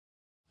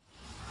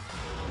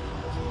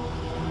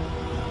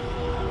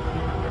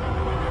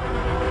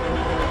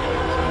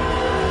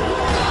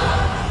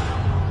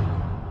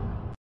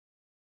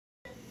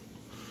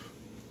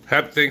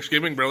Happy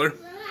Thanksgiving, brother.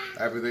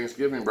 Happy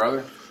Thanksgiving,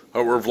 brother.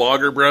 Oh, we're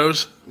vlogger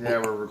bros? Yeah,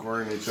 we're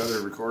recording each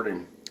other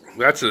recording.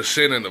 That's a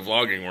sin in the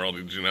vlogging world.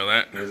 Did you know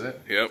that? Is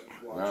it? Yep.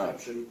 Wow.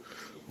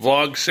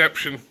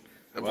 Vlogception.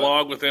 A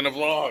vlog within a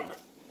vlog.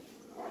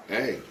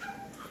 Hey,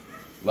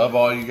 love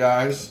all you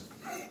guys.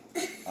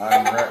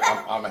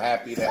 I'm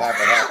happy to have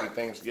a happy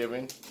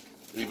Thanksgiving,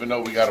 even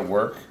though we got to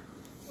work.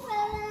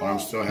 But I'm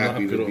still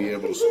happy to be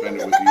able to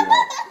spend it with you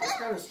all. That's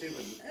kind of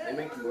stupid. They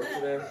make you work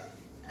today.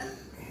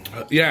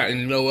 Yeah, and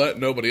you know what?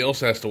 Nobody else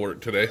has to work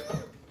today.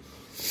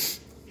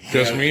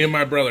 Just me and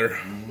my brother.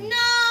 No,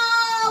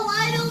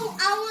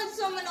 I want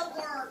someone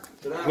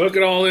to work. Look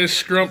at all this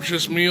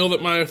scrumptious meal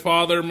that my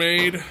father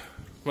made.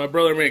 My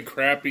brother made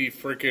crappy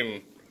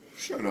freaking...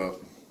 Shut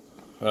up.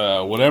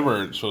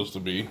 whatever it's supposed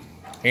to be.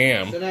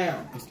 Ham. Sit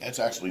down. It's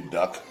actually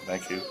duck.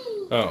 Thank you.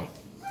 Oh.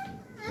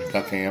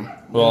 Duck ham.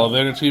 Well,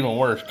 then it's even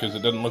worse because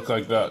it doesn't look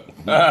like that.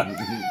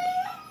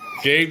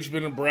 Gabe's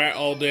been a brat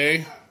all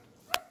day.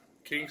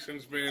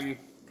 Kingston's been...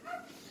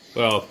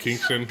 Well,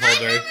 Kingston all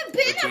day. I've never been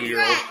The a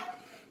 2-year-old. brat.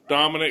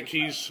 Dominic,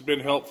 he's been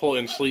helpful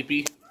and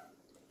sleepy.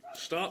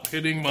 Stop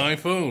hitting my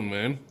phone,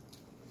 man.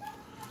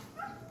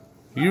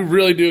 You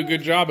really do a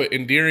good job at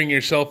endearing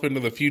yourself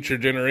into the future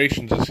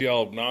generations to see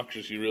how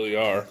obnoxious you really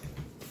are.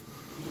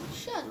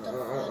 Shut the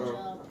fudge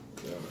up.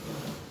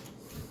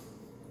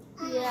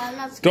 Yeah, I'm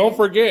not scared. Don't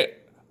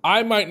forget,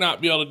 I might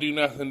not be able to do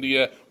nothing to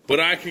you, but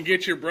I can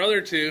get your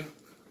brother to.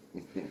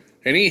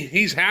 And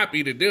he's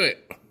happy to do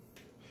it.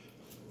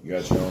 You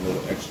got your own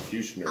little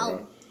executioner, huh?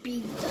 I'll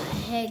beat the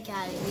heck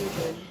out of you,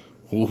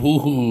 dude.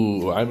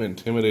 Ooh, I'm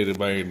intimidated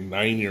by a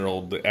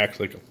 9-year-old that acts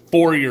like a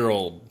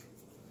 4-year-old.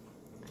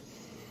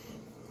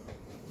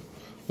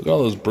 Look at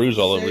all those bruises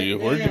all over you.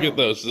 Where'd you get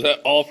those? Is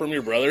that all from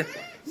your brother?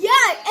 Yeah,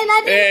 and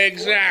I didn't.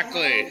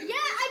 Exactly. Yeah,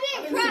 I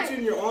didn't cry. It's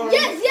in your arm.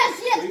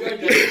 Yes. And it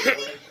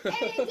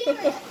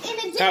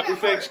didn't Happy hurt.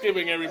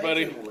 Thanksgiving,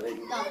 everybody.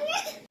 No.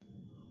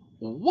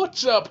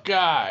 What's up,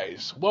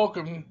 guys?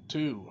 Welcome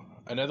to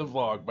another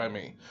vlog by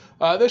me.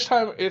 This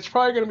time, it's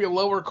probably going to be a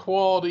lower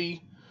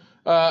quality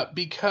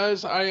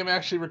because I am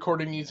actually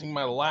recording using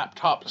my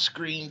laptop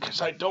screen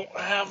because I don't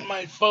have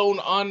my phone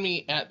on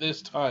me at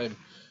this time.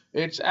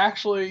 It's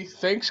actually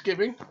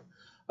Thanksgiving.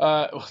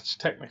 Well, it's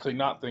technically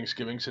not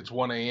Thanksgiving since it's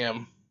 1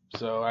 a.m.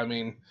 So, I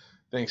mean,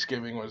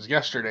 Thanksgiving was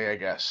yesterday, I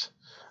guess.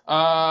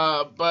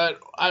 But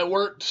I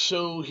worked,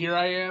 so here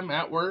I am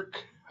at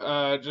work,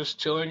 just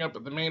chilling up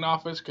at the main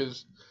office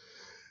because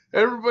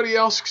everybody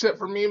else except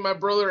for me and my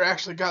brother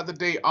actually got the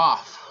day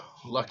off.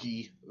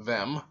 Lucky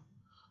them.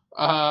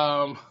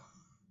 Let's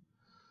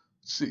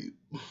see.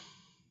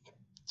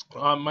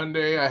 On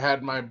Monday, I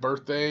had my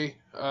birthday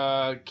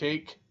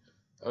cake.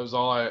 That was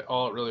all it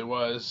really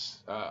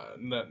was.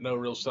 No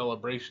real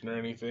celebration or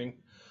anything.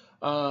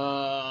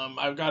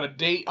 I've got a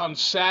date on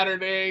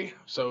Saturday,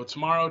 so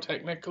tomorrow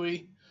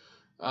technically.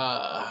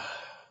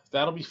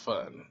 That'll be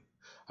fun.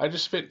 I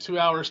just spent 2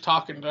 hours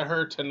talking to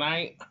her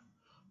tonight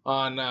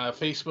on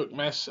Facebook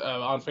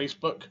on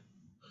Facebook.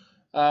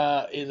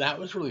 And that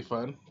was really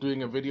fun.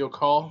 Doing a video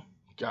call.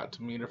 Got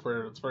to meet her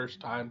for the first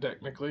time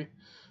technically.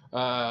 In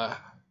a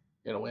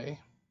way.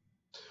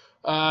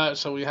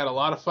 So we had a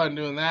lot of fun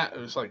doing that. It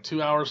was like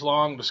 2 hours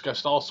long,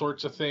 discussed all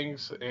sorts of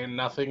things and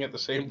nothing at the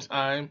same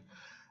time.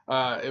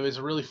 It was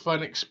a really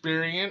fun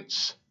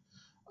experience.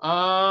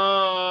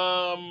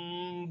 Not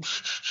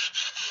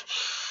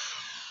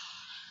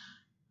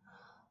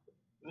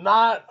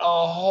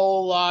a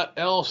whole lot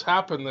else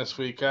happened this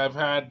week. I've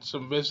had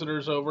some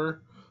visitors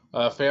over,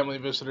 family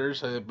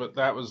visitors, but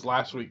that was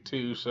last week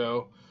too,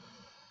 so.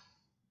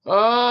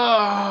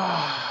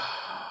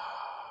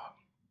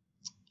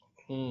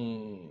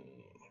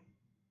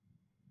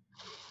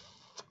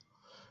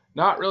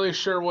 Not really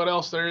sure what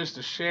else there is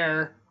to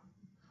share.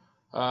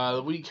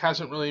 The week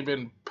hasn't really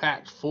been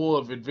packed full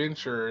of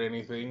adventure or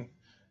anything.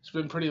 It's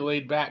been pretty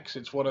laid back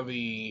since one of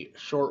the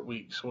short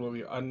weeks, one of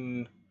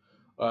the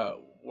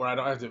where I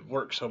don't have to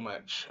work so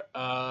much.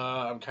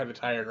 I'm kind of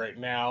tired right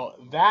now.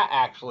 That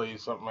actually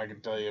is something I can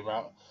tell you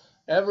about.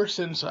 Ever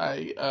since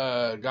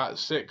I got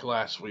sick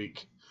last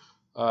week,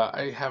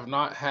 I have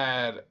not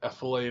had a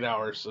full 8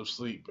 hours of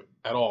sleep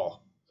at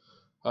all.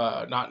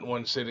 Not in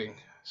one sitting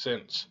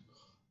since.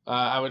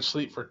 I would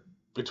sleep for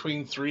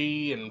between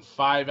 3 and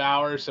 5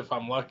 hours if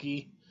I'm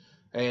lucky,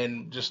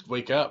 and just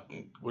wake up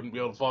and wouldn't be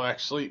able to fall back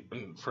to sleep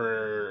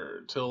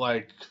till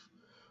like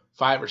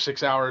 5 or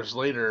 6 hours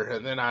later,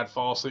 and then I'd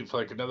fall asleep for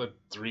like another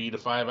 3 to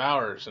 5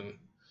 hours, and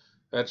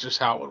that's just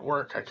how it would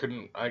work. I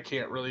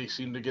can't really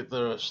seem to get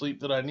the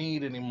sleep that I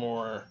need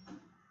anymore.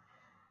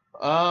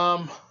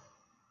 My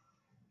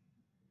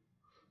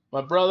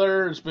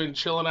brother has been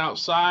chilling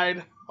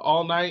outside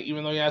all night,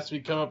 even though he asked me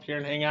to come up here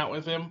and hang out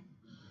with him.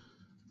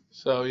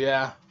 So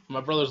yeah,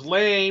 my brother's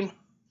lame.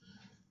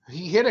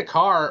 He hit a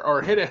car,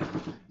 or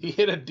he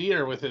hit a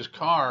deer with his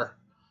car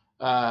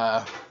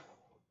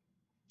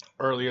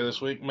earlier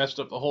this week. Messed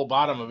up the whole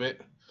bottom of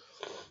it.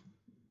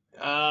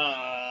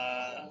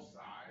 Huh?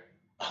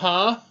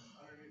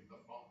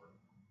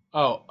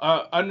 Oh,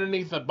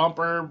 underneath the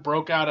bumper,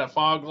 broke out a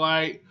fog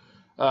light.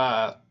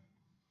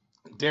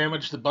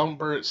 damaged the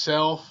bumper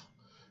itself.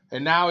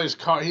 And now his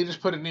car, he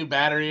just put a new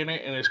battery in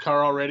it, and his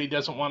car already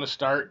doesn't want to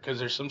start because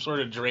there's some sort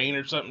of drain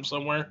or something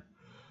somewhere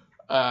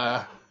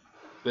that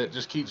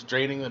just keeps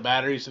draining the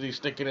batteries that he's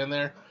sticking in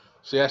there.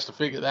 So he has to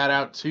figure that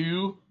out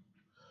too.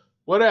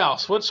 What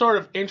else? What sort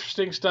of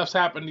interesting stuff's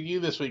happened to you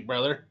this week,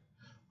 brother?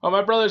 Oh,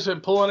 my brother's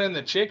been pulling in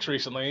the chicks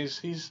recently.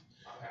 He's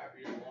I'm happy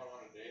you're going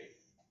on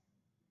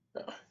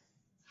a date.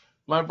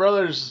 my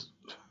brother's.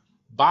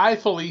 Bye,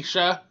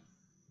 Felicia.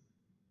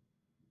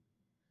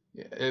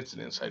 Yeah, it's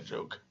an inside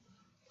joke.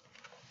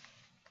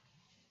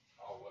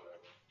 Oh,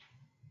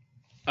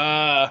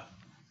 whatever.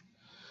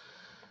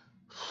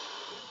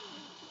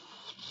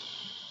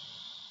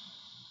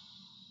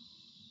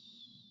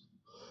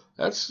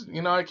 That's,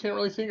 I can't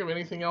really think of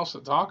anything else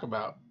to talk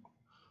about.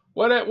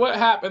 What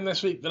happened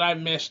this week that I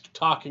missed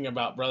talking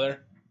about, brother?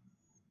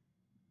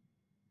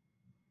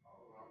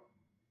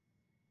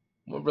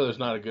 My brother's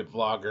not a good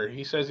vlogger.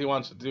 He says he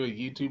wants to do a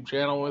YouTube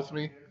channel with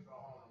me.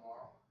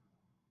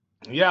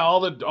 Yeah, all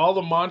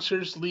the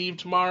monsters leave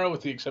tomorrow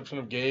with the exception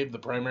of Gabe, the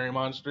primary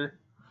monster.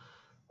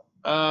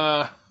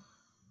 My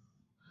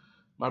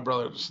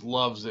brother just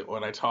loves it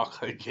when I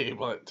talk like Gabe,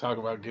 talk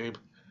about Gabe.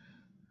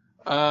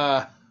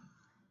 Kind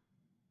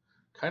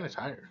of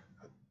tired.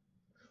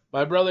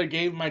 My brother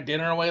gave my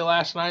dinner away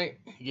last night.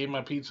 He gave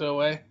my pizza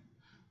away.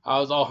 I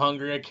was all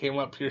hungry. I came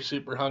up here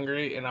super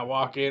hungry, and I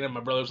walk in, and my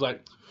brother's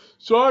like,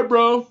 "Sorry,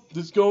 bro,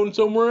 this is going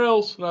somewhere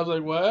else." And I was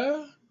like,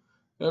 "What?"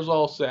 I was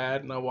all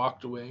sad, and I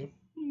walked away.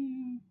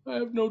 I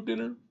have no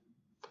dinner.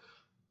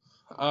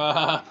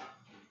 And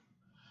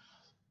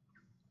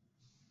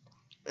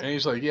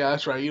he's like, "Yeah,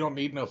 that's right. You don't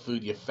need no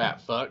food, you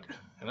fat fuck."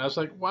 And I was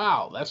like,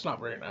 "Wow, that's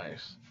not very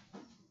nice."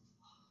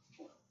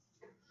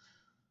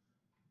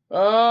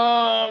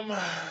 This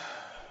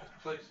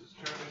place is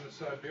turned into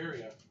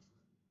Siberia.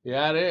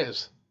 Yeah, it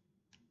is.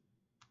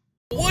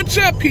 What's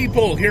up,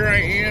 people? Here I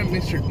am,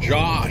 Mr.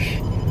 Josh,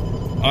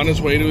 on his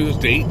way to his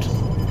date.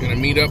 Gonna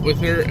meet up with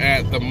her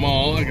at the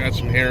mall. I got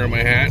some hair in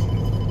my hat.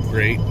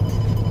 Great.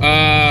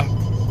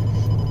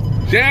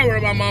 Yeah,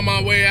 I'm on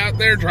my way out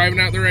there, driving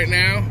out there right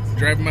now.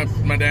 Driving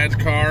my dad's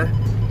car.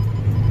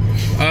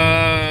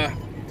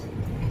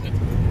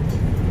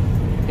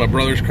 My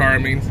brother's car, I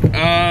mean.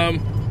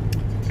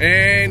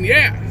 And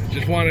yeah,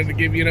 just wanted to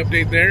give you an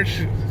update there.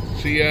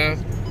 See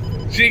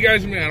you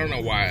guys. I mean, I don't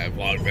know why I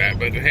vlogged that,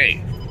 but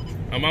hey,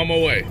 I'm on my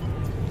way.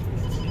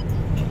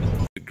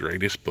 The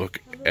greatest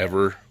book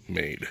ever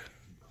made.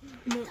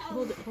 No,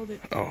 hold it.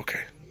 Oh,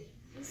 okay.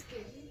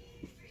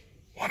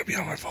 Want to be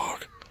on my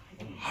vlog?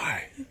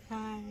 Hi.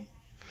 Hi.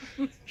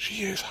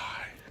 She is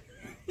high.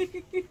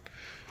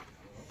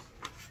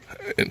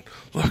 And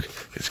look,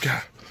 it's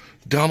got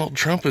Donald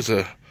Trump as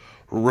a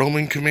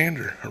Roman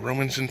commander, a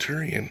Roman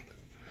centurion.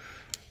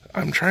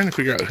 I'm trying to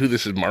figure out who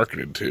this is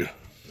marketed to.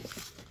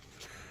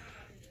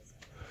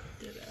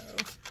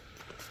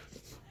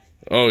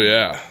 Oh,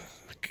 yeah.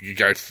 You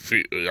guys,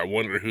 I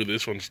wonder who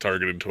this one's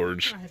targeted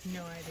towards. I have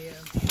no idea.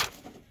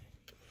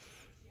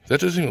 That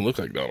doesn't even look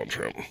like Donald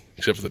Trump,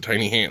 except for the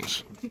tiny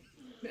hands.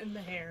 And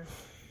the hair.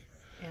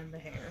 And the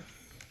hair.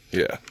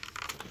 Yeah.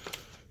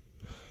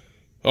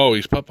 Oh,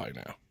 he's Popeye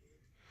now.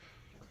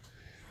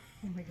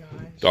 Oh my gosh.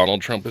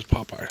 Donald Trump is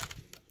Popeye.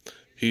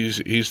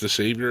 He's the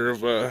savior of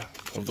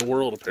the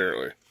world,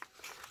 apparently.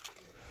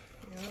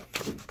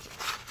 Yep.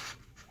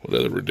 What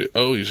other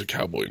oh, he's a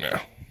cowboy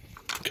now.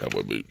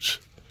 Cowboy boots.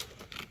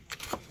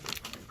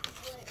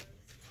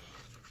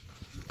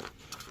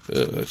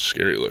 That's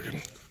scary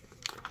looking.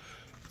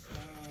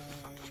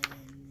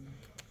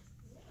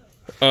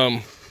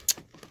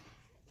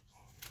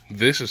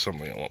 This is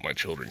something I want my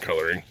children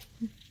coloring.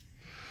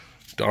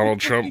 Donald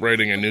Trump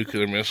riding a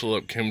nuclear missile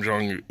up Kim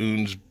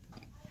Jong-un's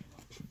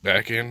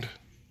back end.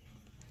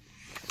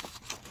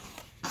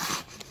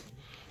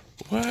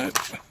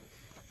 What?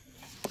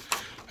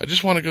 I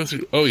just want to go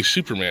through... Oh, he's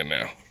Superman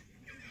now.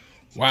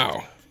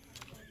 Wow.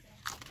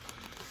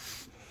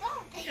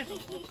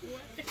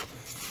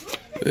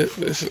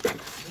 This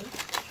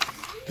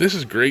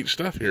is great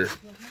stuff here.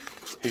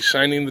 He's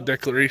signing the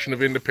Declaration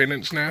of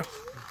Independence now.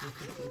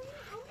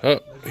 Oh,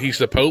 he's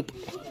the Pope.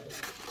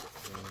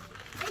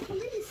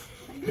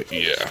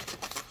 Yeah.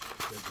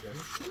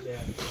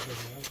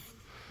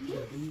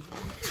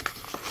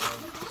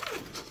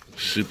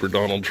 Super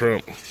Donald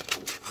Trump.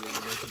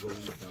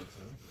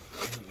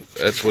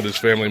 That's what his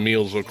family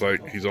meals look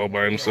like. He's all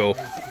by himself.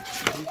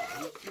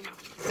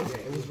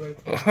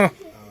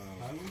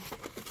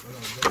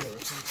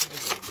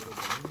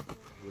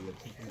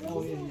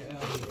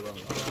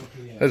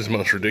 That's the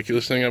most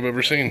ridiculous thing I've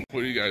ever seen.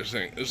 What do you guys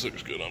think? This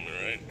looks good on me,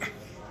 right?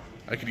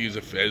 I could use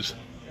a fez.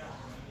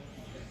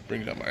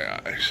 Brings out my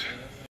eyes.